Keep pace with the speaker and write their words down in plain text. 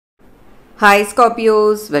Hi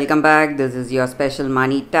Scorpios, welcome back. This is your special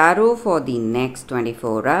money tarot for the next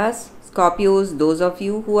 24 hours. Scorpios, those of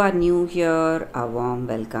you who are new here, a warm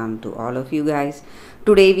welcome to all of you guys.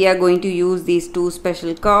 Today we are going to use these two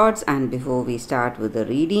special cards, and before we start with the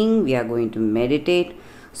reading, we are going to meditate.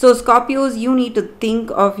 So Scorpios, you need to think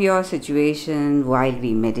of your situation while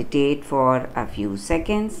we meditate for a few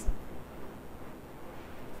seconds.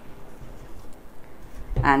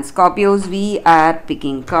 And Scorpios, we are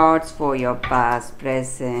picking cards for your past,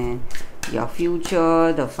 present, your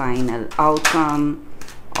future, the final outcome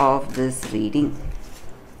of this reading.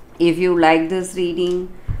 If you like this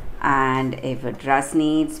reading and if it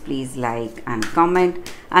resonates, please like and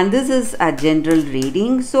comment. And this is a general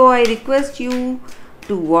reading, so I request you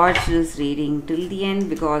to watch this reading till the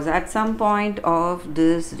end, because at some point of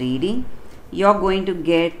this reading you're going to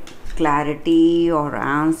get clarity or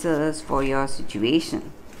answers for your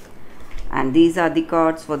situation. And these are the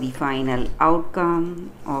cards for the final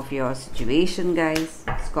outcome of your situation, guys,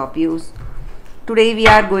 Scorpios. Today we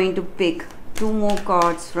are going to pick two more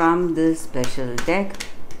cards from this special deck.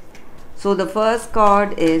 So the first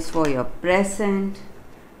card is for your present,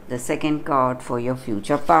 the second card for your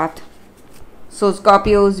future path. So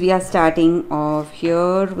Scorpios, we are starting off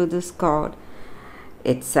here with this card.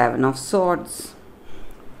 It's Seven of Swords.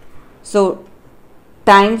 So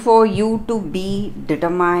time for you to be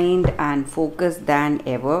determined and focused than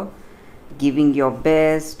ever, giving your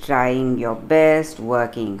best, trying your best,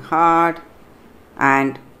 working hard.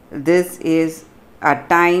 And this is a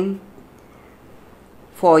time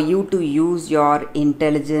for you to use your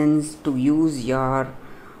intelligence, to use your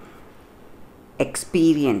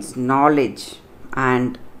experience, knowledge,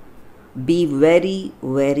 and be very,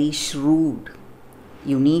 very shrewd.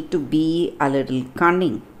 You need to be a little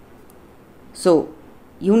cunning. So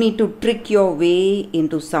you need to trick your way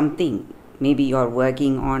into something. Maybe you're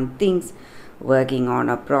working on things, working on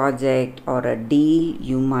a project or a deal.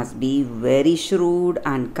 You must be very shrewd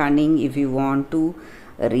and cunning if you want to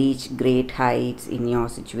reach great heights in your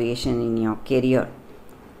situation, in your career.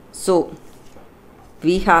 So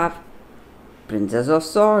we have Princess of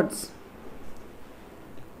Swords.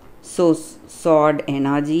 So sword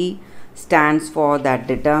energy stands for that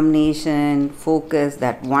determination, focus,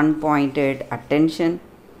 that one-pointed attention.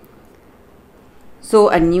 So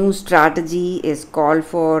a new strategy is called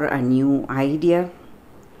for, a new idea,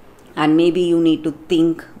 and maybe you need to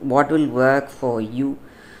think what will work for you,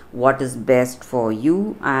 what is best for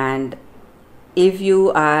you. And if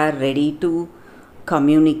you are ready to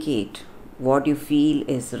communicate what you feel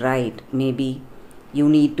is right, maybe you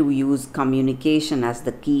need to use communication as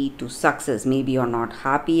the key to success. Maybe you're not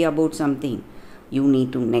happy about something. You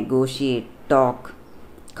need to negotiate, talk,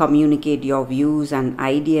 communicate your views and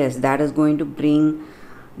ideas. That is going to bring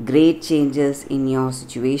great changes in your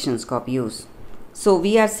situation, Scorpios. So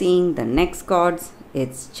we are seeing the next cards.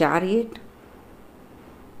 It's Chariot.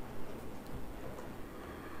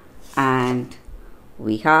 And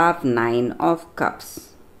we have Nine of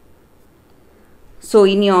Cups. So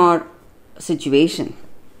in your situation,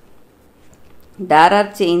 there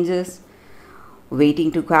are changes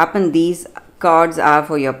waiting to happen. These cards are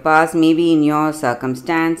for your past. Maybe in your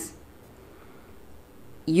circumstance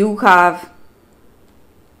you have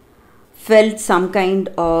felt some kind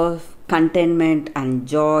of contentment and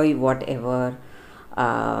joy, whatever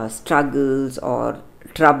struggles or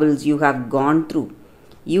troubles you have gone through.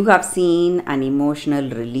 You have seen an emotional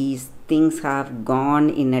release. Things have gone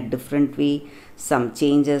in a different way. Some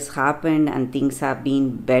changes happened and things have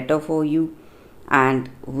been better for you. And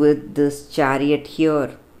with this Chariot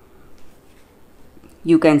here,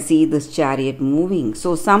 you can see this Chariot moving.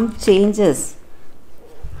 So some changes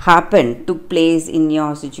happened, took place in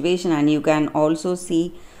your situation. And you can also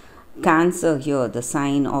see Cancer here, the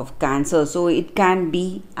sign of Cancer. So it can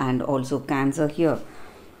be, and also Cancer here.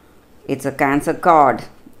 It's a Cancer card.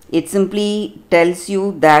 It simply tells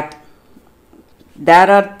you that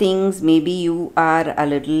there are things maybe you are a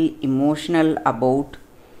little emotional about,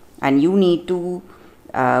 and you need to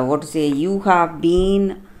you have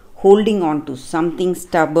been holding on to something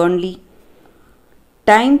stubbornly.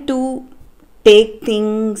 Time to take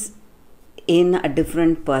things in a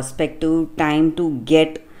different perspective. Time to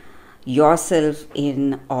get yourself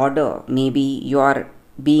in order. Maybe you are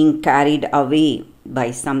being carried away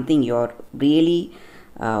by something. You're really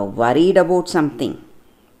worried about something.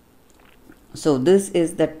 So this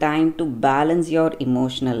is the time to balance your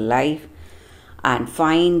emotional life and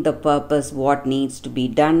find the purpose, what needs to be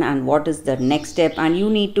done and what is the next step. And you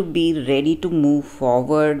need to be ready to move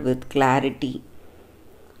forward with clarity.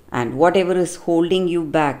 And whatever is holding you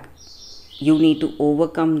back, you need to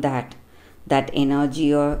overcome that. that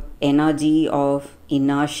energy of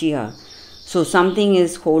inertia. So something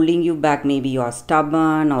is holding you back. Maybe you are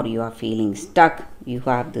stubborn or you are feeling stuck. You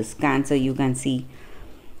have this Cancer, you can see,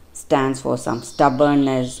 stands for some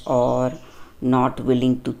stubbornness or not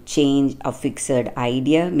willing to change a fixed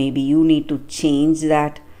idea. Maybe you need to change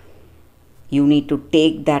that. You need to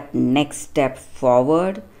take that next step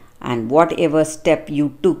forward, and whatever step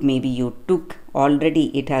you took, maybe you took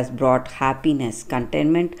already, it has brought happiness,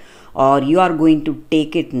 contentment, or you are going to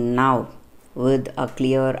take it now with a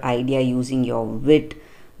clear idea, using your wit,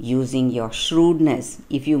 using your shrewdness.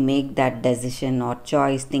 If you make that decision or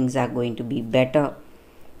choice, things are going to be better.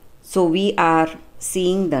 So we are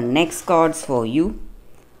seeing the next cards for you.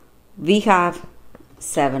 We have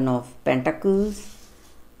 7 of Pentacles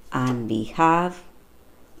and we have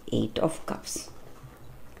 8 of Cups.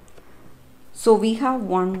 So we have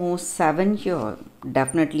one more 7 here.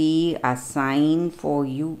 Definitely a sign for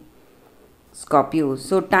you, Scorpio.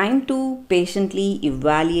 So time to patiently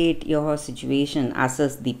evaluate your situation,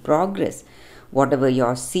 assess the progress, whatever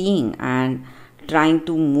you're seeing, and trying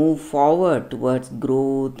to move forward towards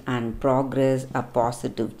growth and progress, a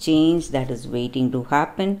positive change that is waiting to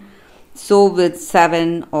happen. So with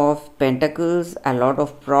 7 of Pentacles, a lot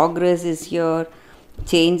of progress is here,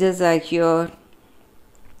 changes are here,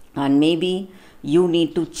 and maybe you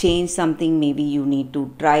need to change something. Maybe you need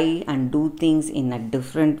to try and do things in a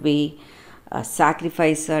different way,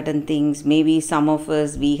 sacrifice certain things. Maybe some of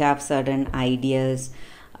us, we have certain ideas,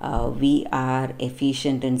 we are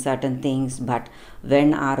efficient in certain things, but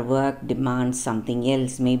when our work demands something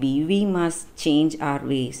else, maybe we must change our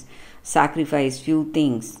ways, sacrifice few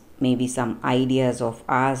things, maybe some ideas of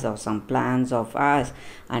ours or some plans of ours,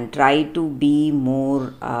 and try to be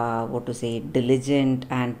more diligent,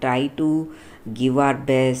 and try to give our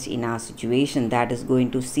best in our situation. That is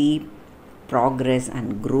going to see progress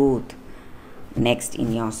and growth next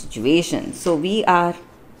in your situation. So we are,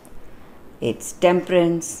 it's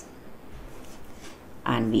Temperance,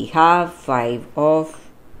 and we have 5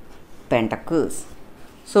 of Pentacles.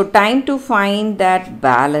 So time to find that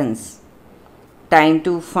balance, time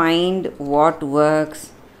to find what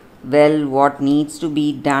works well, what needs to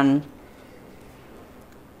be done.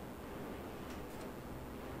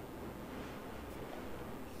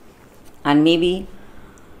 And maybe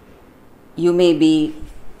you may be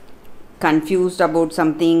confused about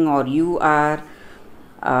something, or you are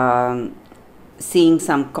seeing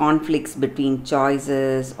some conflicts between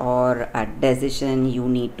choices or a decision you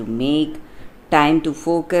need to make. Time to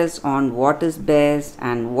focus on what is best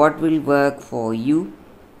and what will work for you,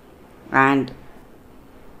 and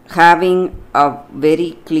having a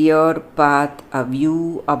very clear path, a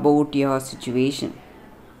view about your situation.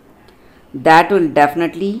 That will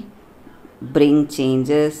definitely bring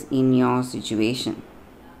changes in your situation.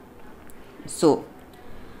 So,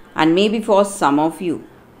 and maybe for some of you,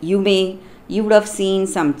 you would have seen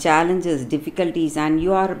some challenges, difficulties, and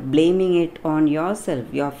you are blaming it on yourself.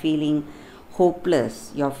 You are feeling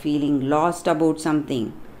hopeless, you are feeling lost about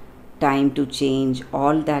something. Time to change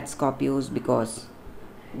all that, Scorpios, because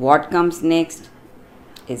what comes next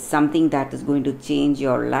is something that is going to change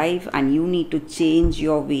your life, and you need to change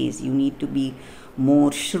your ways. You need to be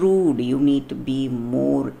more shrewd, you need to be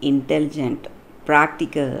more intelligent,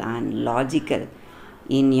 practical and logical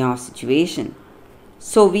in your situation.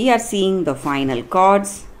 So we are seeing the final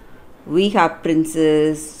cards. We have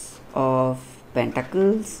Princess of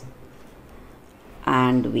Pentacles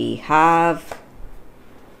and we have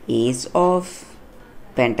Ace of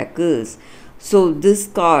Pentacles. So this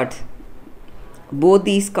card, both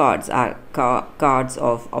these cards are cards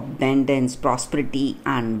of abundance, prosperity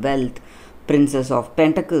and wealth. Princess of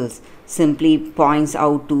Pentacles simply points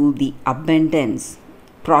out to the abundance,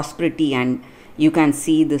 prosperity, and you can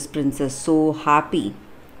see this princess so happy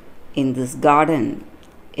in this garden.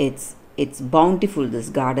 It's bountiful. This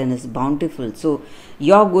garden is bountiful. So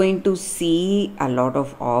you're going to see a lot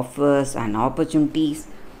of offers and opportunities,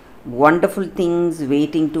 wonderful things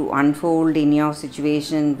waiting to unfold in your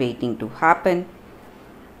situation, waiting to happen.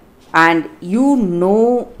 And you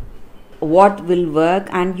know what will work,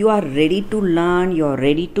 and you are ready to learn, you are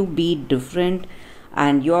ready to be different,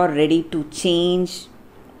 and you are ready to change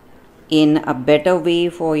in a better way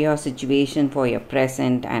for your situation, for your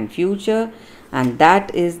present and future. And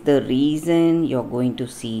that is the reason you're going to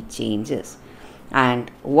see changes.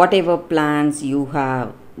 And whatever plans you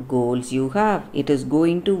have, goals you have, it is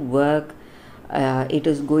going to work. It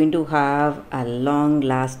is going to have a long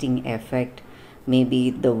lasting effect.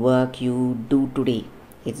 Maybe the work you do today,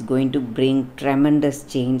 it's going to bring tremendous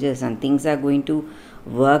changes, and things are going to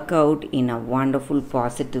work out in a wonderful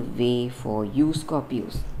positive way for you,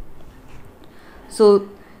 Scorpios. So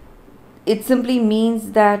it simply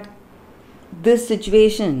means that this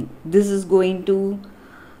situation, this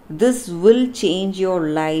will change your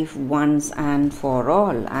life once and for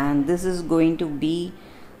all, and this is going to be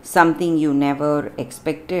something you never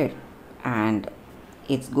expected, and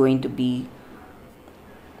it's going to be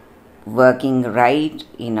working right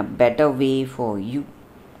in a better way for you.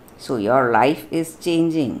 So your life is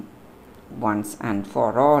changing once and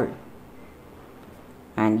for all,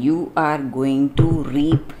 and you are going to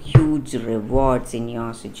reap huge rewards in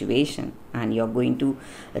your situation, and you're going to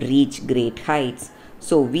reach great heights.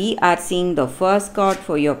 So we are seeing the first card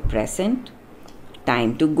for your present.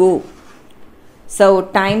 Time to go. So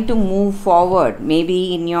time to move forward.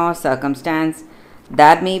 Maybe in your circumstance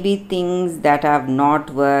there may be things that have not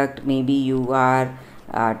worked. Maybe you are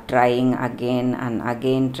trying again and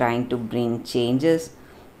again, trying to bring changes,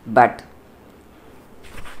 but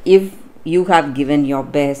if you have given your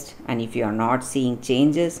best and if you are not seeing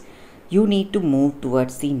changes, you need to move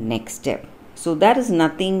towards the next step. So there is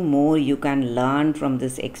nothing more you can learn from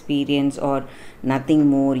this experience, or nothing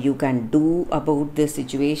more you can do about this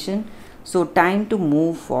situation. So time to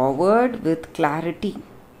move forward with clarity,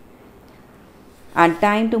 and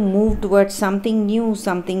time to move towards something new,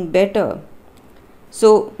 something better.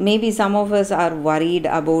 So maybe some of us are worried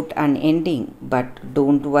about an ending, but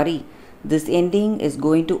don't worry. This ending is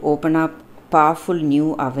going to open up powerful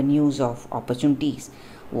new avenues of opportunities.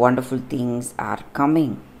 Wonderful things are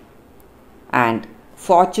coming. And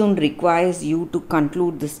fortune requires you to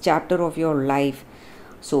conclude this chapter of your life.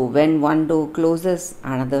 So when one door closes,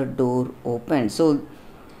 another door opens. So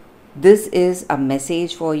this is a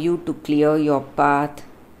message for you to clear your path.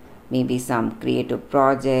 Maybe some creative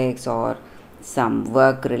projects or some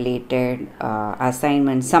work related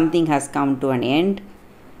assignment, something has come to an end.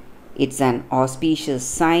 It's an auspicious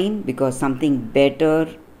sign because something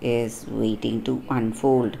better is waiting to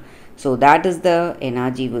unfold. So that is the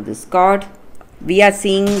energy with this card. We are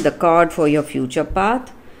seeing the card for your future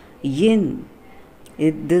path, Yin.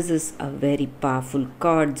 This is a very powerful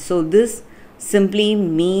card. So this simply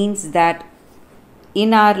means that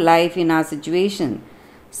in our life, in our situation,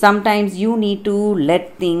 sometimes you need to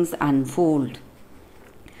let things unfold.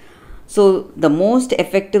 So the most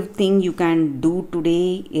effective thing you can do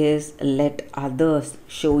today is let others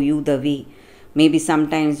show you the way. Maybe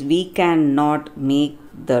sometimes we cannot make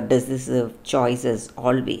the decisive choices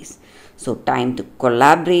always. So time to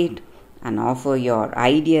collaborate and offer your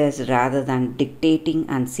ideas rather than dictating,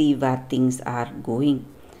 and see where things are going.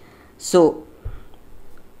 So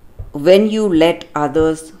when you let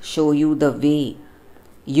others show you the way,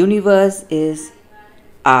 universe is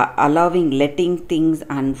letting things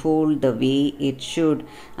unfold the way it should,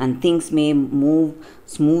 and things may move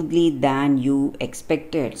smoothly than you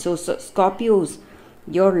expected. So Scorpios,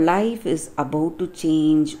 your life is about to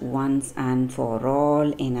change once and for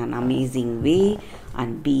all in an amazing way,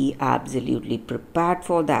 and be absolutely prepared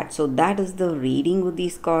for that. So that is the reading with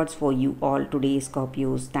these cards for you all today,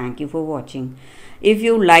 Scorpios. Thank you for watching. If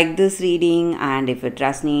you like this reading and if it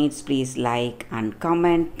resonates, please like and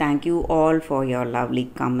comment. Thank you all for your lovely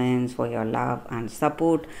comments, for your love and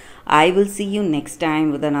support. I will see you next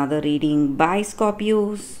time with another reading. Bye,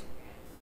 Scorpios.